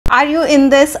Are you in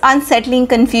this unsettling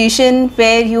confusion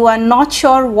where you are not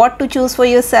sure what to choose for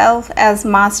yourself as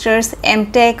masters,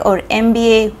 MTech or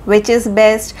MBA, which is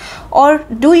best? Or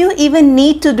do you even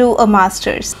need to do a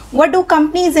master's? What do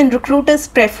companies and recruiters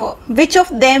prefer? Which of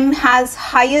them has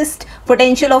highest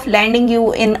potential of landing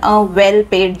you in a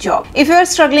well-paid job? If you are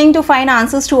struggling to find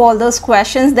answers to all those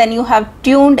questions, then you have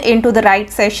tuned into the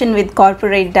right session with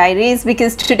Corporate Diaries,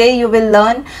 because today you will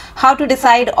learn how to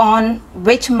decide on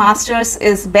which master's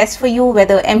is best for you,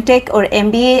 whether MTech or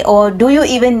MBA, or do you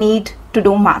even need to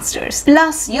do masters.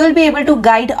 Plus, you'll be able to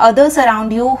guide others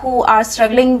around you who are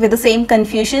struggling with the same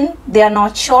confusion. They are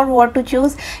not sure what to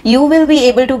choose. You will be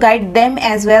able to guide them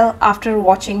as well after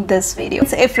watching this video.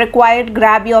 If required,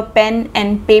 grab your pen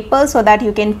and paper so that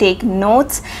you can take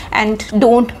notes and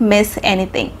don't miss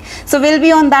anything. So we'll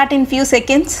be on that in few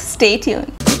seconds. Stay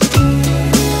tuned.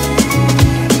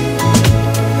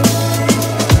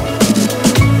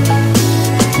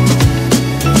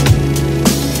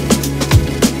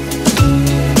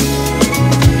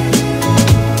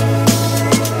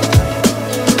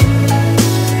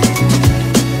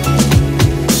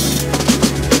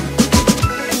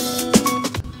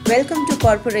 Welcome to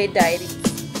Corporate Diaries.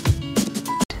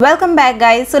 Welcome back,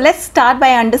 guys. So let's start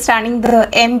by understanding the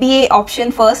MBA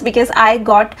option first, because I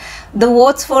got the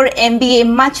votes for MBA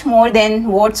much more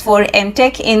than votes for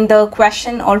MTech in the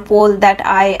question or poll that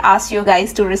I asked you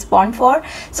guys to respond for.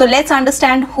 So let's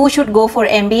understand who should go for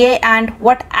MBA and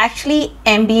what actually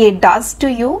MBA does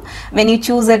to you when you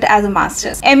choose it as a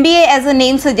master's. MBA, as the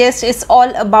name suggests, is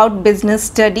all about business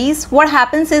studies. What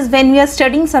happens is when we are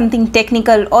studying something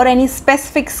technical or any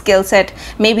specific skill set,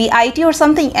 maybe IT or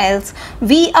something else,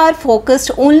 we are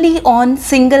focused only on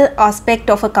single aspect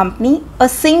of a company, a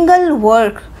single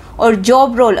work or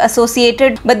job role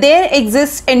associated, but there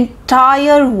exists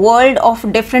entire world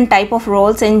of different type of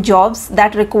roles and jobs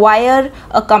that require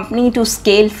a company to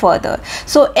scale further.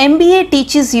 So MBA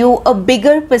teaches you a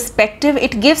bigger perspective.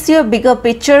 It gives you a bigger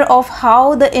picture of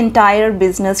how the entire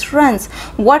business runs,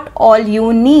 what all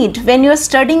you need. When you're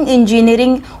studying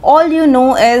engineering, all you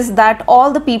know is that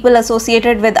all the people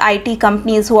associated with IT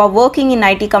companies who are working in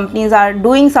IT companies are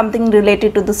doing something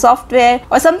related to the software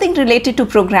or something related to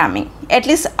programming. At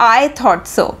least I thought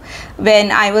so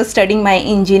when I was studying my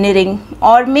engineering,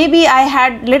 or maybe I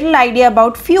had little idea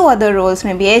about few other roles,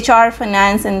 maybe HR,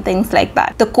 finance and things like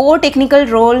that. The core technical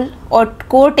role or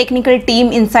core technical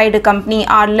team inside a company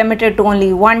are limited to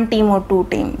only one team or two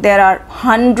teams. There are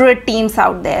 100 teams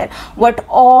out there. What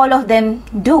all of them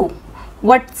do?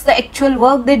 What's the actual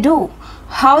work they do?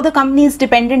 How the company is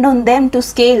dependent on them to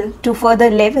scale to further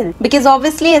level, because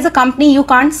obviously as a company you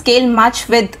can't scale much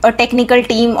with a technical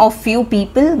team of few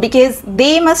people, because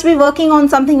they must be working on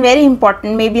something very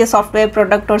important, maybe a software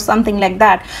product or something like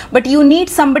that, but you need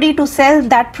somebody to sell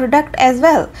that product as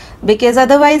well, because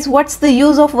otherwise what's the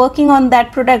use of working on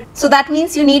that product? So that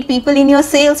means you need people in your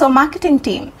sales or marketing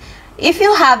team. If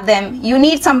you have them, you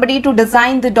need somebody to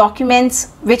design the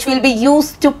documents which will be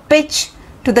used to pitch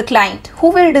to the client. Who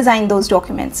will design those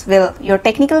documents? Well, your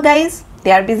technical guys,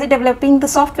 they are busy developing the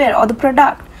software or the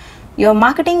product. Your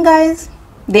marketing guys,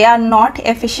 they are not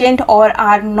efficient or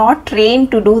are not trained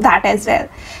to do that as well.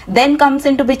 Then comes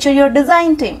into picture your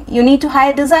design team. You need to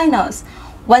hire designers.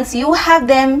 Once you have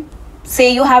them,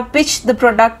 say you have pitched the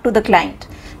product to the client.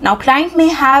 Now client may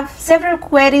have several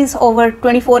queries over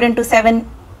 24/7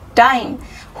 time.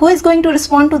 Who is going to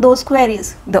respond to those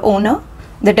queries? The owner,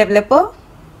 the developer,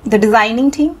 the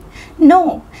designing team?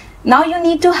 No. Now you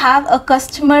need to have a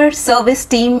customer service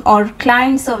team or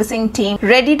client servicing team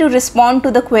ready to respond to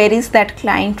the queries that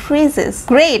client raises.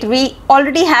 Great, we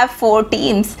already have 4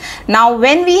 teams. Now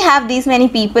when we have these many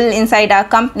people inside our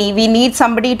company, we need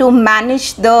somebody to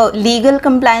manage the legal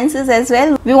compliances as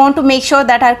well. We want to make sure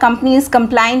that our company is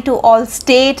compliant to all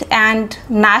state and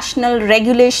national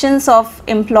regulations of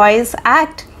Employees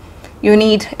Act. You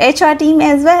need HR team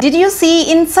as well. Did you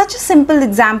see in such a simple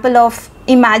example of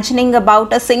imagining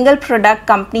about a single product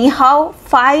company how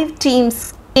 5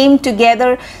 teams came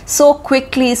together so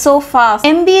quickly, so fast?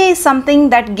 MBA is something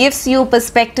that gives you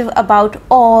perspective about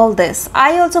all this.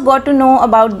 I also got to know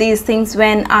about these things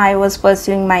when I was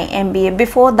pursuing my MBA.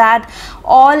 Before that,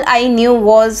 all I knew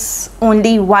was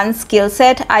only one skill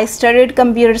set. I studied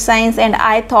computer science and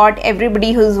I thought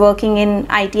everybody who's working in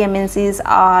IT MNCs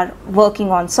are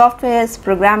working on softwares,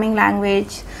 programming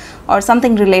language, or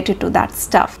something related to that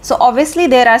stuff. So obviously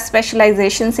there are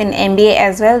specializations in MBA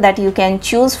as well that you can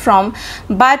choose from,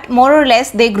 but more or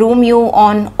less they groom you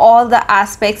on all the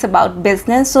aspects about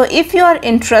business. So if you are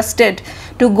interested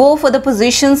to go for the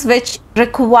positions which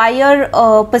require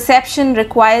perception,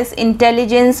 requires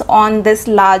intelligence on this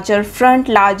larger front,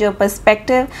 larger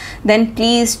perspective, then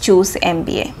please choose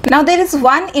MBA. Now there is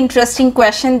one interesting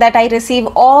question that I receive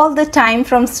all the time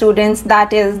from students,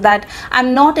 that is that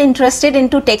I'm not interested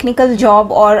into technical job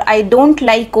or I don't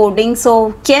like coding,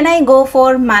 so can I go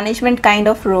for management kind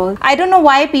of role? I don't know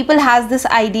why people has this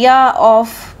idea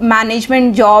of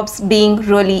management jobs being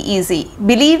really easy.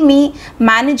 Believe me,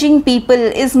 managing people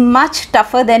is much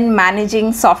tougher than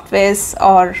managing softwares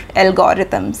or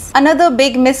algorithms. Another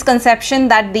big misconception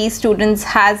that these students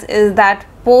has is that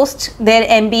post their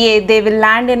MBA they will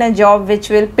land in a job which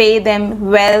will pay them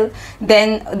well,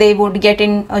 then they would get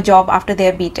in a job after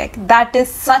their BTech. That is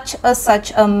such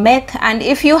a myth, and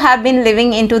if you have been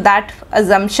living into that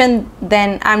assumption,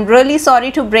 then I'm really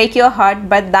sorry to break your heart,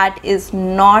 but that is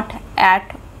not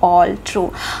at all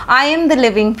true. I am the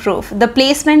living proof. The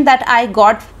placement that I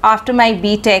got after my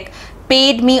BTech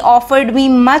offered me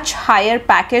much higher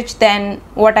package than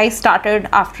what I started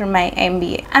after my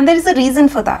MBA. And there is a reason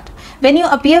for that. When you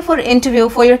appear for interview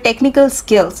for your technical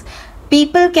skills,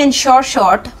 people can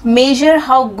short measure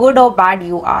how good or bad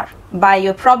you are by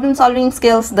your problem solving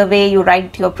skills, the way you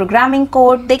write your programming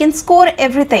code. They can score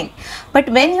everything. But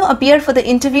when you appear for the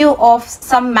interview of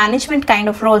some management kind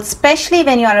of role, especially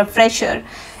when you are a fresher,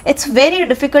 it's very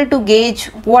difficult to gauge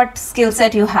what skill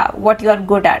set you have, what you are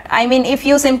good at. I mean, if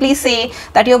you simply say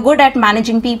that you're good at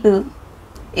managing people,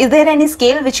 is there any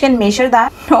scale which can measure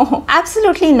that? No,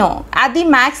 absolutely no. At the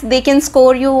max, they can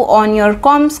score you on your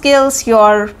comm skills,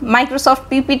 your Microsoft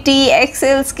PPT,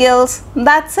 Excel skills,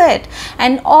 that's it.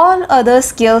 And all other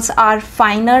skills are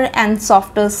finer and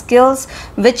softer skills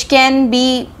which can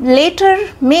be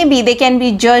later, maybe they can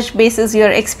be judged basis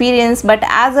your experience, but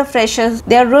as a fresher,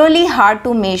 they're really hard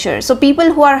to measure. So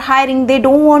people who are hiring, they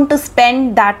don't want to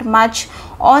spend that much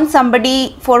on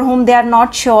somebody for whom they are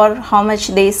not sure how much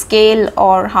they scale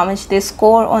or how much they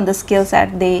score on the skills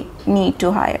that they need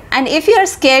to hire. And if you are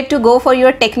scared to go for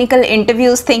your technical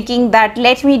interviews thinking that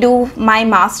let me do my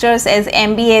masters as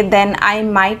MBA, then I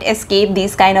might escape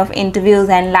these kind of interviews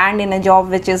and land in a job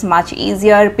which is much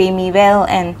easier, pay me well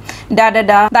and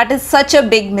that is such a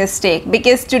big mistake,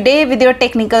 because today with your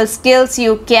technical skills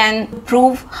you can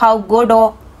prove how good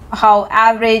or how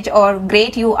average or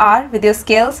great you are with your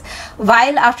skills,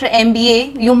 while after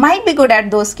MBA you might be good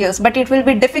at those skills, but it will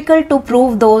be difficult to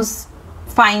prove those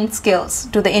fine skills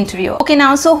to the interviewer. Okay,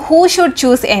 now so who should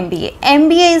choose MBA?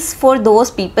 MBA is for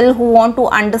those people who want to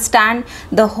understand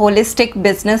the holistic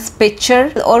business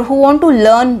picture, or who want to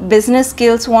learn business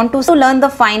skills, want to learn the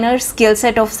finer skill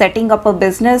set of setting up a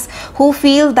business, who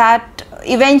feel that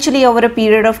eventually over a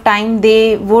period of time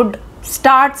they would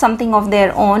start something of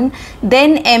their own,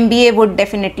 then MBA would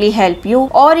definitely help you.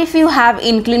 Or if you have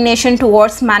inclination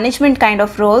towards management kind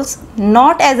of roles,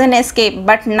 not as an escape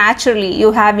but naturally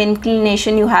you have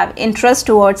inclination, you have interest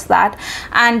towards that,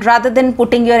 and rather than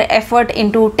putting your effort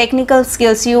into technical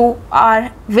skills, you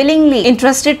are willingly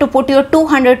interested to put your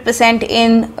 200%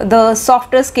 in the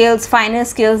softer skills, finer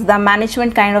skills, the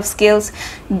management kind of skills,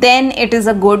 then it is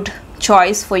a good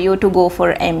choice for you to go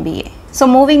for MBA. So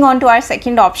moving on to our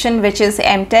second option, which is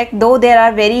Mtech. Though there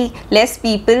are very less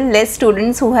people, less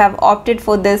students who have opted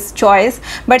for this choice,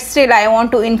 but still I want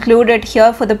to include it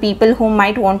here for the people who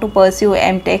might want to pursue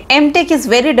Mtech. Mtech is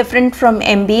very different from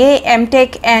MBA.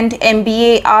 Mtech and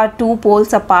MBA are two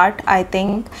poles apart, I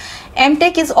think.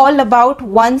 Mtech is all about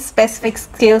one specific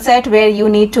skill set where you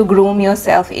need to groom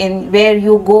yourself in, where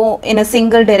you go in a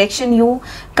single direction, you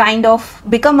kind of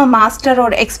become a master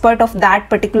or expert of that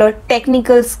particular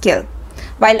technical skill.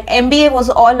 While MBA was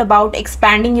all about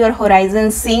expanding your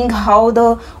horizons, seeing how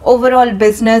the overall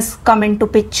business come into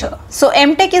picture. So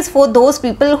Mtech is for those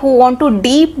people who want to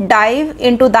deep dive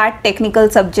into that technical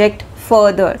subject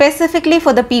further, specifically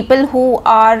for the people who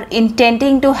are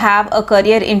intending to have a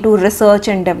career into research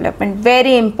and development.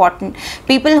 Very important.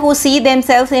 People who see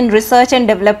themselves in research and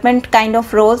development kind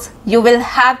of roles, you will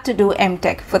have to do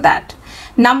Mtech for that.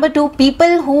 Number two,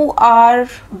 people who are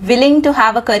willing to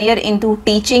have a career into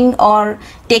teaching or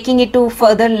taking it to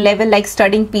further level like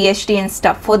studying PhD and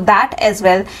stuff. For that as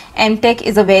well, Mtech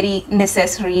is a very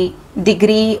necessary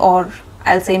degree, or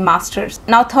I'll say masters.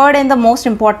 Now third and the most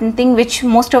important thing, which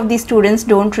most of these students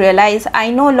don't realize,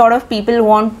 I know a lot of people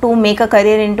want to make a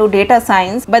career into data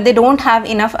science, but they don't have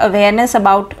enough awareness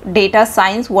about data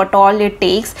science, what all it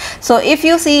takes. So if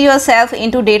you see yourself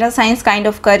into data science kind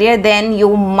of career, then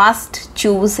you must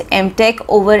choose Mtech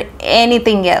over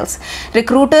anything else.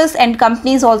 Recruiters and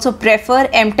companies also prefer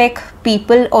Mtech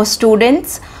people or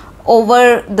students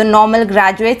over the normal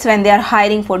graduates when they are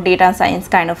hiring for data science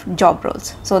kind of job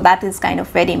roles. So that is kind of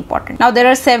very important. Now there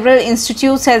are several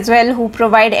institutes as well who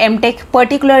provide MTech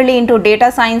particularly into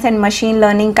data science and machine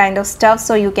learning kind of stuff,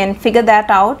 so you can figure that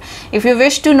out. If you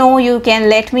wish to know, you can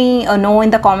let me know in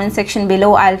the comment section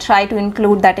below. I'll try to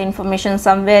include that information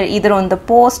somewhere, either on the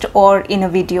post or in a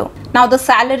video. Now the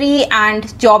salary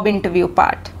and job interview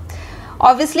part.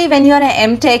 Obviously when you are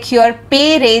an MTech, your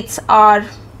pay rates are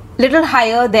little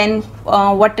higher than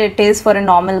what it is for a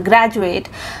normal graduate,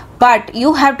 but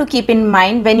you have to keep in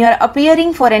mind when you are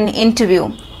appearing for an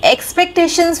interview,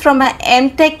 expectations from an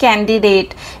MTech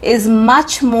candidate is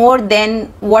much more than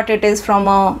what it is from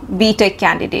a BTech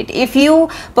candidate. If you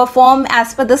perform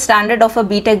as per the standard of a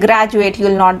BTech graduate, you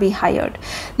will not be hired.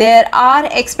 There are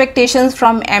expectations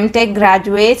from MTech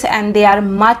graduates and they are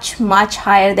much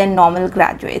higher than normal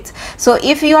graduates. So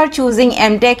if you are choosing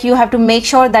MTech, you have to make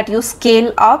sure that you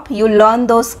scale up, you learn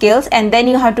those skills, and then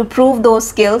you have to prove those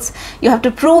skills. You have to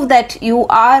prove that you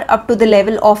are up to the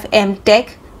level of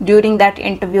MTech during that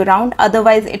interview round.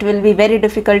 Otherwise it will be very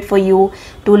difficult for you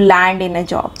to land in a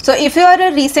job. So if you are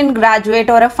a recent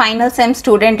graduate or a final sem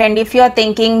student, and if you are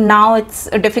thinking now it's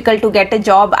difficult to get a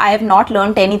job, I have not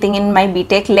learned anything in my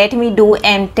BTech, let me do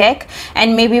MTech,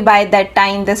 and maybe by that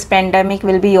time this pandemic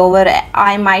will be over,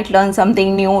 I might learn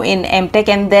something new in MTech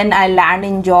and then I land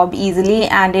in job easily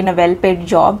and in a well-paid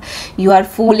job. You are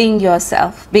fooling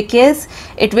yourself, because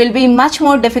it will be much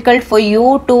more difficult for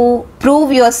you to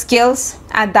prove your skills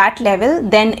at that level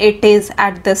than it is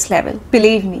at this level,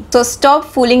 believe me. So stop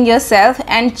fooling yourself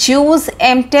and choose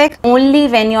MTech only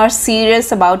when you are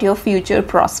serious about your future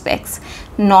prospects,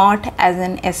 not as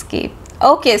an escape.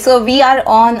 Okay, so we are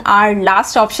on our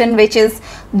last option, which is,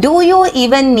 do you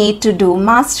even need to do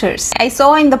masters? I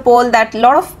saw in the poll that a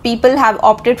lot of people have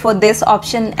opted for this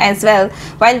option as well.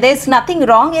 While there's nothing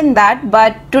wrong in that,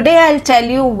 but today I'll tell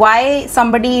you why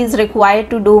somebody is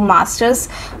required to do masters,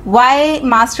 why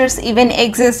masters even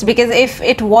exist, because if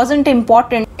it wasn't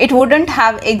important, it wouldn't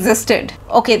have existed.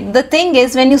 Okay, the thing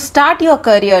is, when you start your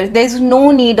career, there's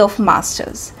no need of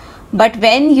masters. But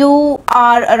when you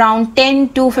are around 10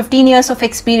 to 15 years of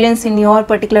experience in your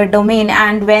particular domain,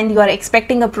 and when you are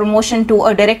expecting a promotion to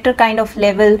a director kind of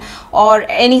level or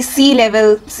any C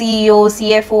level, CEO,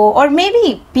 CFO, or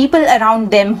maybe people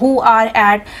around them who are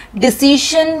at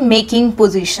decision making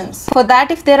positions. For that,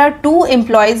 if there are two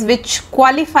employees which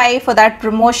qualify for that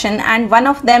promotion and one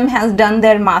of them has done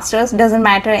their masters, doesn't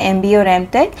matter MBA or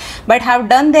MTech, but have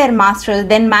done their masters,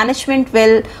 then management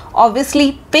will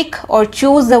obviously pick or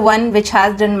choose the one which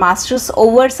has done masters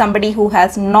over somebody who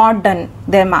has not done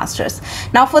their masters.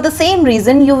 Now for the same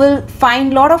reason, you will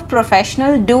find a lot of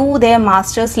professionals do their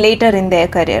masters later in their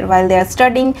career while they are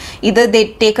studying. Either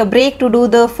they take a break to do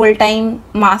the full-time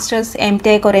masters,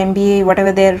 MTech or MBA,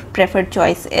 whatever their preferred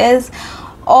choice is,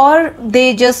 or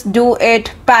they just do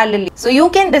it parallelly. So you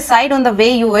can decide on the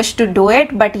way you wish to do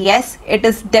it, but yes, it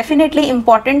is definitely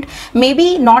important.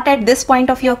 Maybe not at this point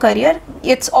of your career,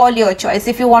 it's all your choice.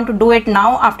 If you want to do it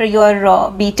now after your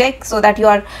BTech, so that you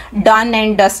are done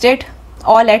and dusted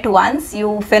all at once,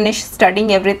 you finish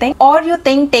studying everything, or you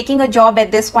think taking a job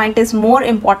at this point is more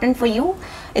important for you,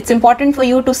 it's important for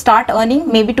you to start earning,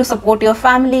 maybe to support your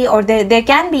family, or there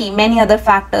can be many other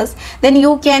factors, then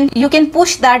you can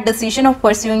push that decision of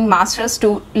pursuing masters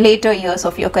to later years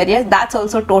of your career. That's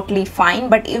also totally fine.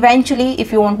 But eventually,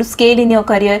 if you want to scale in your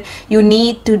career, you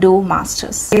need to do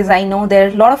masters. Because I know there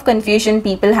are a lot of confusion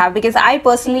people have, because I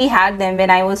personally had them when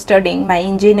I was studying my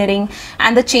engineering,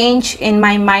 and the change in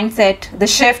my mindset, the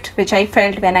shift which I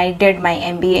felt when I did my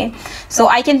MBA. So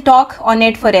I can talk on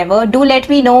it forever. Do let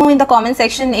me know in the comment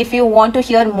section if you want to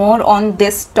hear more on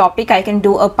this topic. I can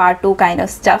do a part 2 kind of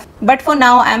stuff. But for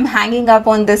now, I'm hanging up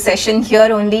on this session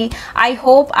here only. I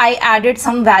hope I added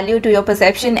some value to your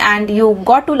perception and you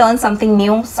got to learn something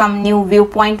new, some new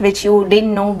viewpoint which you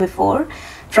didn't know before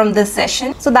from this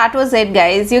session. So that was it,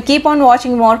 guys. You keep on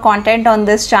watching more content on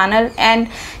this channel and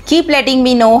keep letting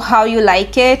me know how you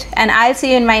like it, and I'll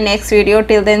see you in my next video.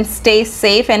 Till then, stay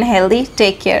safe and healthy.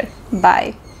 Take care.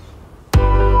 Bye.